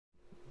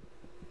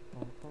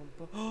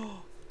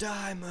Oh,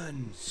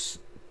 diamonds!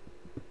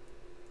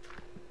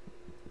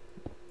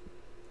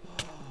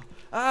 Oh.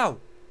 Ow!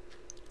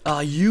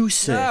 Are you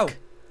sick No.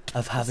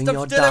 of having Stop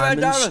your stealing my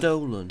diamonds diamonds.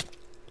 stolen?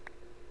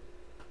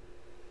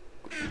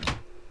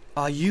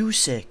 Are you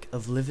sick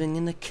of living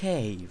in a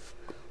cave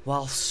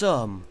while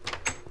some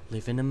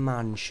live in a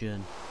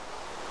mansion?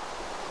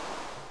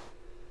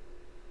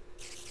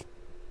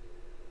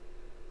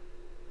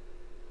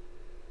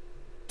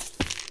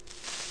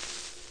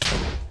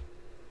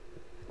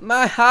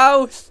 My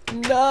house!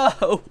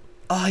 No!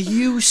 Are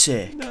you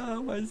sick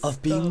No, my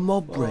of being stuff.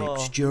 mob raped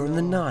Oh, during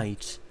the no.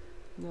 night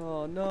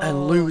No, no.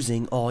 and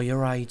losing all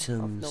your I have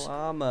items? no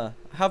armor.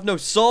 I have no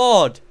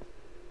sword.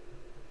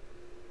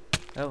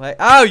 Oh wait.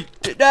 Ow!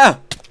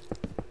 No!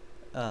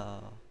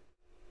 Oh.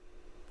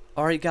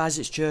 Alright guys,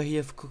 it's Joe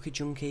here for Cookie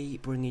Junkie,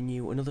 bringing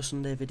you another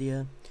Sunday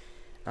video.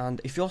 And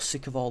if you're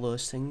sick of all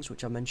those things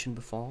which I mentioned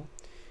before,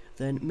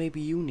 then maybe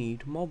you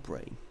need Mob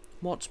Rain.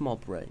 What's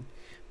Mob Rain?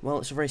 Well,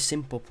 it's a very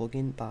simple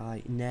plugin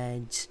by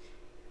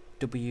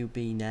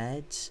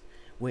NerdsWBNerds,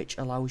 which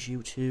allows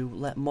you to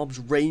let mobs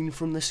rain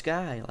from the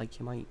sky, like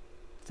you might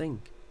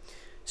think.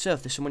 So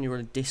if there's someone you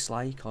really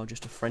dislike, or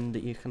just a friend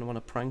that you kind of want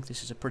to prank,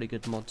 this is a pretty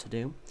good mod to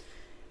do.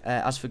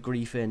 As for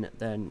griefing,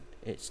 then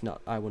it's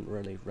not. I wouldn't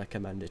really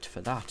recommend it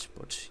for that,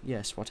 but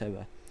yes,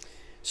 whatever.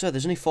 So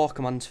there's only 4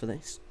 commands for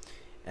this.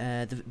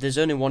 There's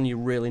only one you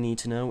really need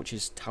to know, which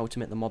is how to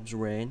make the mobs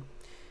rain.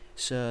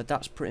 So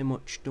that's pretty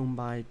much done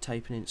by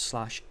typing in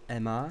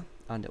 /mr,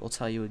 and it will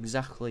tell you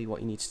exactly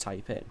what you need to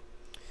type in.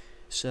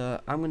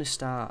 So I'm going to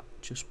start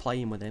just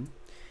playing with him.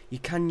 You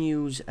can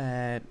use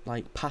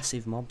like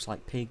passive mobs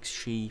like pigs,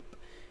 sheep,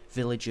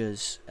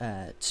 villagers,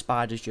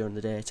 spiders during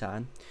the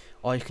daytime,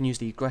 or you can use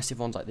the aggressive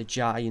ones like the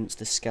giants,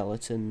 the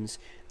skeletons,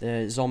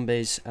 the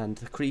zombies, and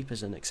the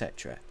creepers, and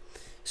etc.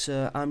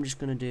 So I'm just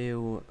going to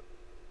do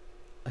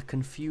a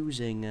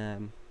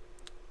confusing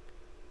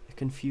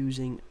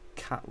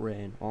cat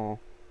rain or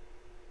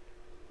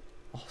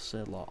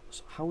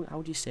ocelots. How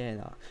do you say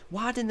that?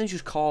 Why didn't they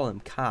just call them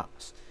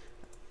cats?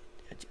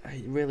 It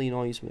really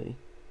annoys me.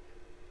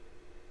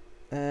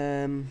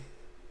 The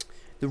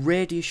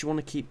radius you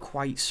want to keep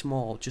quite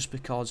small, just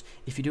because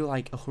if you do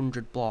like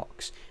 100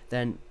 blocks,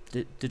 then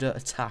they don't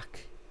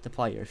attack the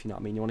player, if you know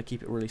what I mean. You want to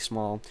keep it really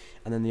small,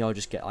 and then they all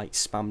just get like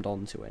spammed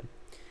onto him.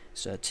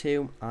 So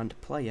 2 and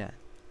player,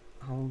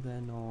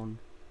 Algernon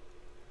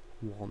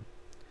 1,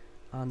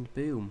 and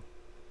boom.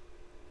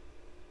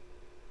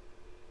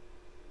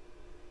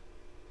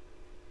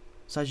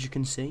 So as you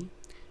can see,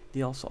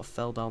 they all sort of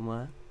fell down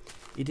there.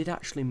 He did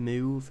actually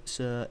move,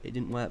 so it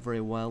didn't work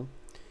very well.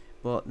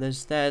 But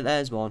there's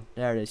one.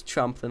 There it is,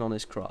 trampling on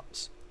his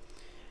crops.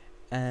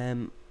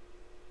 And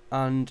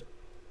I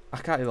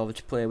can't be bothered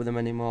to play with him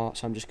anymore,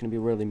 so I'm just going to be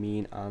really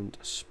mean and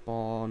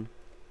spawn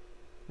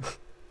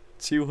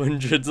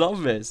 200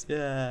 zombies.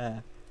 Yeah.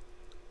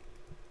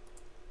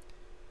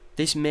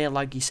 This may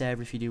lag your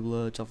server if you do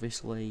loads,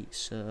 obviously.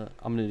 So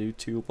I'm going to do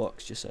 2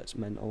 blocks just so it's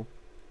mental.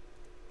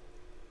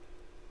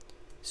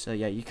 So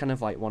yeah, you kind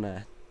of like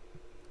wanna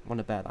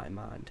bear that in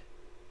mind.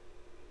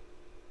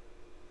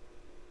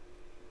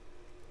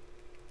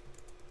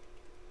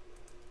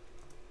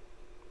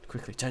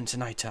 Quickly turn to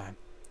night time.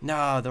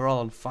 No, they're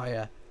all on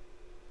fire.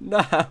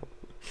 No.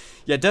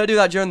 Yeah, don't do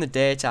that during the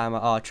daytime.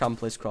 Oh,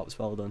 trample his crops.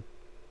 Well done.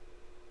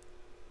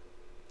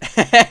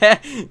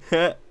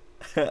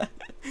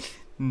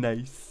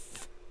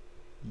 Nice.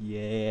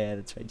 Yeah,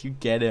 that's right. You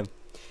get him.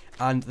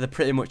 And they're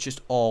pretty much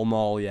just all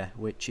maul you,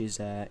 which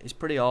is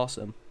pretty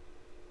awesome.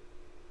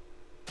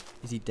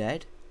 Is he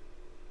dead?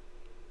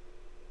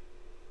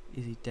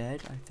 Is he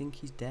dead? I think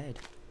he's dead.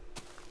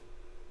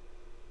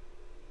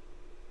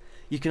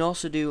 You can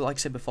also do, like I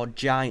said before,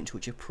 giants,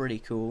 which are pretty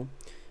cool.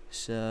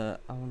 So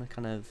I want to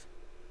kind of...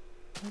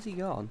 Where's he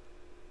gone?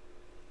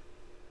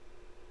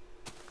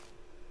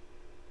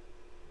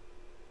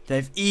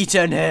 They've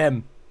eaten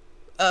him!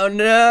 Oh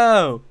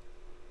no!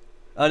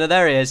 Oh no,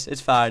 there he is.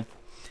 It's fine.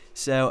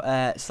 So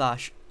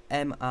 /mr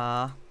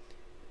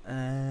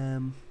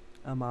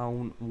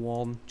amount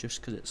 1,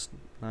 just because it's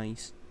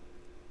nice.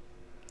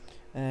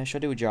 Should I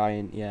do a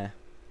giant? Yeah.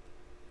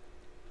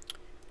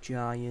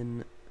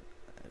 Giant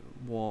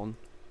 1.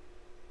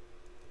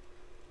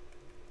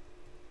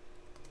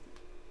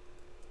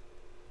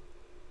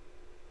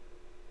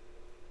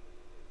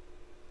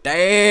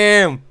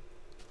 Damn!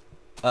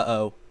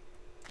 Uh-oh.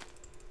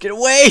 Get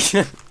away!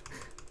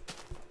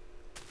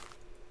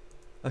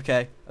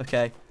 Okay,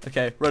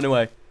 run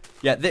away.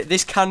 Yeah,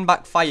 this can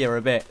backfire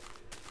a bit.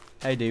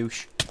 Hey,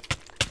 douche.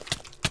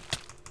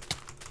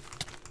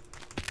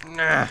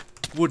 Nah,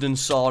 wooden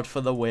sword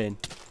for the win.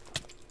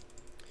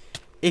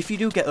 If you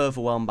do get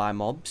overwhelmed by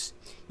mobs,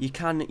 you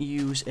can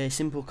use a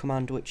simple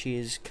command which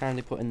is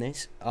kindly put in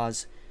this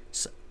as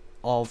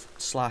of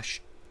 /mr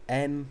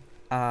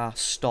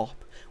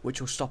stop, which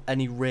will stop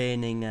any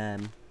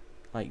raining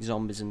like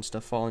zombies and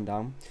stuff falling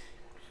down.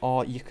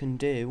 Or you can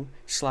do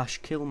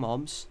 /kill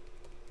mobs,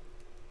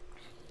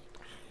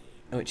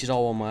 which is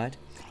all one word,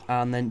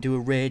 and then do a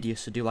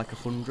radius, so do like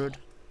 100,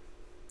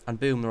 and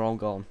boom, they're all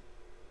gone.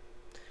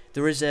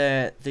 There is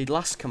the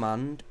last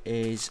command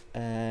is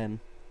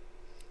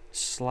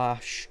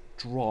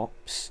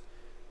 /drops.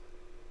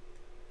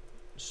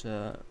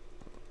 So,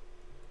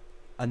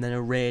 and then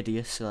a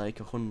radius, like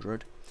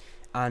 100,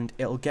 and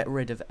it'll get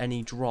rid of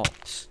any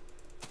drops.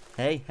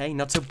 Hey,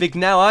 not so big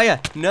now, are ya?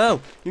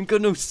 No, you ain't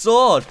got no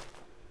sword.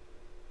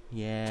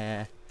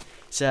 Yeah.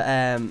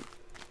 So,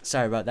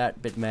 sorry about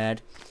that, bit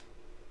mad.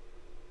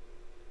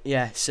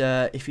 Yeah,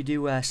 so if you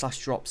do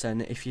 /drops,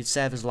 then if your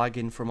server's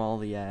lagging from all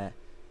the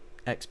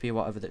XP or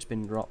whatever that's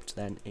been dropped,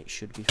 then it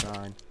should be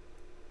fine.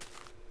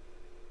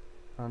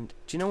 And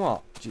do you know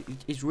what?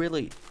 It's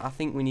really, I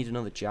think we need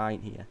another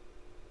giant here.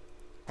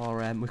 Or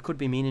we could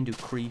be meaning to do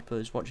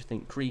creepers. What do you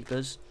think?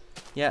 Creepers?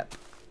 Yep.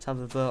 Let's have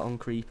a vote on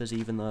creepers,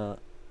 even though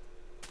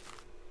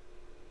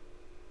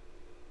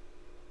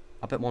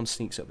I bet one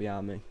sneaks up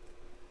behind me.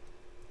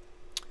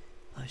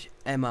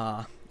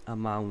 MR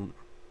amount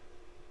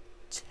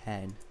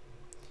 10.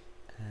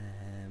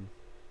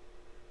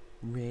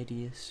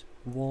 Radius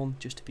 1,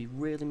 just to be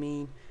really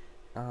mean.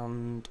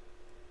 And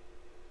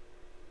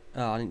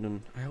oh, I didn't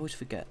done. I always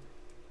forget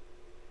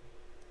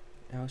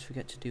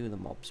to do the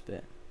mobs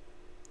bit.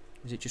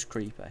 Is it just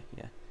creeper?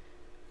 Yeah.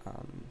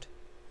 And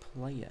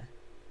player.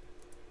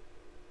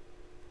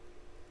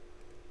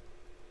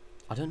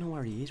 I don't know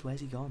where he is. Where's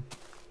he gone?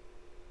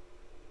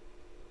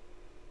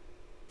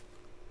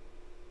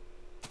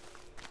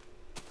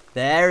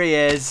 There he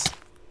is.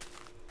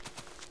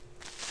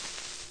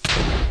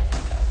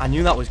 I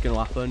knew that was going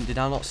to happen. Did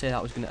I not say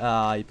that was going to...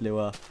 Ah, he blew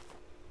up.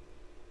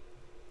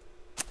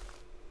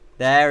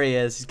 There he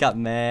is. He's got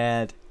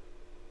mad.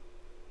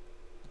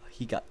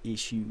 He got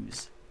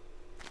issues.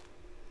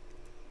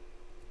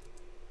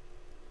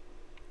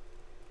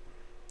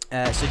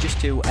 So just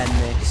to end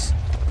this...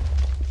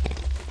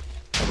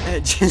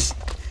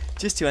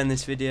 just to end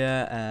this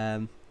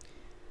video,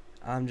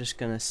 I'm just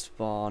going to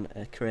spawn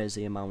a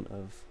crazy amount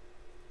of...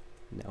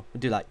 No, we'll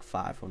do like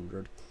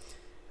 500.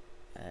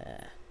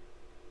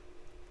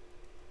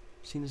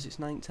 Seeing as it's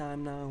night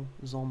time now,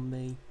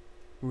 zombie,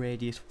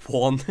 radius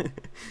 1,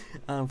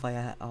 and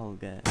fire, I'll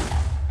get.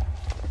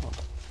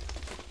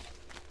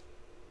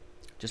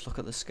 Just look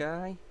at the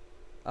sky.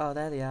 Oh,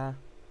 there they are.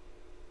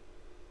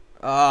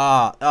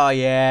 Oh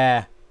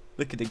yeah,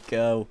 look at it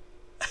go.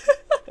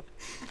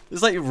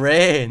 It's like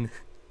rain.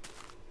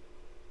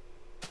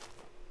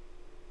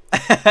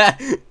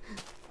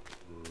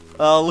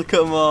 Oh, look at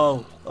them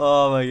all.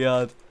 Oh my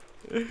god.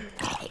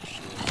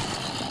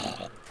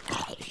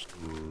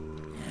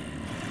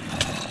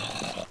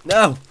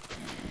 No!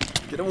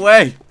 Get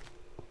away!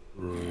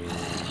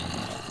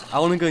 I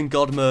want to go in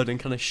God mode and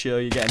kind of show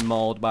you getting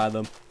mauled by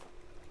them.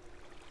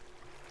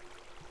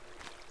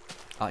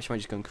 Actually, I might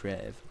just go in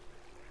creative.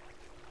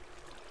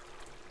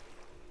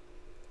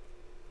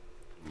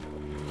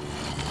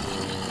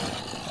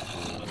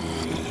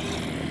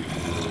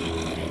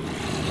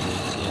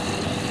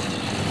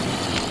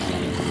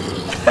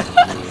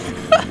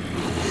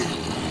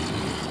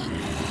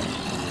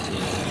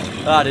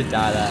 Oh, I did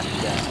die there.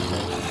 Yeah.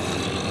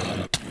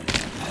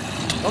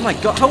 Oh my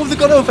god, how have they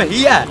got over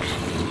here?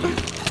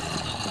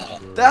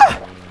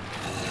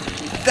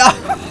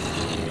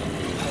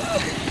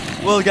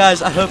 Well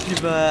guys, I hope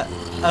you've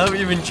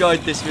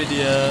enjoyed this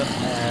video.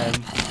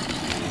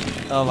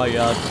 Oh my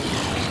god.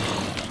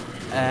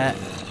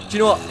 Do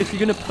you know what? If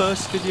you're gonna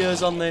post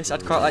videos on this,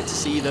 I'd quite like to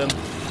see them.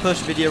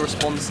 Post video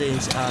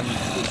responses, and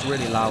it's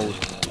really loud.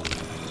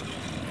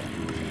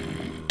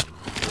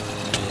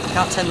 I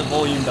can't turn the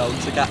volume down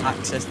because I can't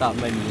access that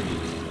menu.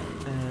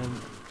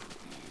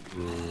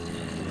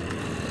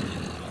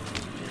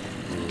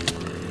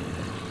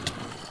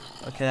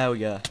 Okay, there we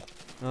go.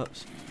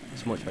 Oops,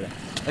 it's much better.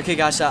 Okay,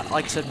 guys,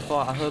 like I said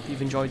before, I hope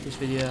you've enjoyed this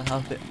video.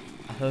 I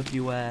hope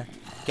you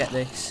get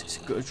this.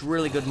 It's a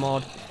really good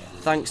mod.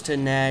 Thanks to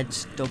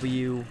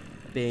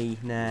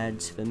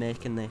NerdsWBNerds for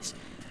making this.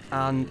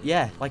 And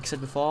yeah, like I said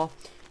before,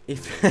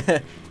 if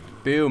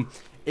boom,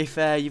 if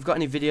you've got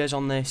any videos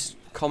on this,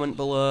 comment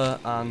below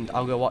and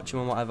I'll go watch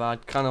them and whatever.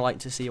 I'd kind of like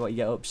to see what you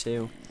get up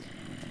to,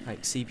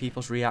 like see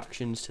people's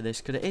reactions to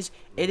this, because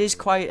it is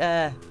quite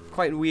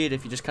weird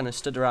if you just kind of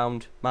stood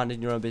around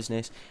minding your own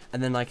business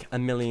and then like a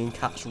million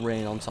cats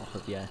rain on top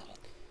of you.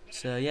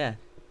 So yeah,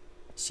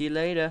 see you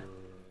later.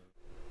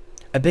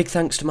 A big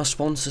thanks to my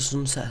sponsor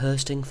Sunset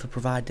Hosting for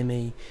providing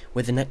me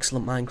with an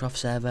excellent Minecraft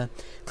server.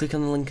 Click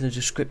on the link in the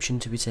description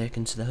to be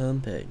taken to the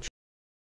homepage.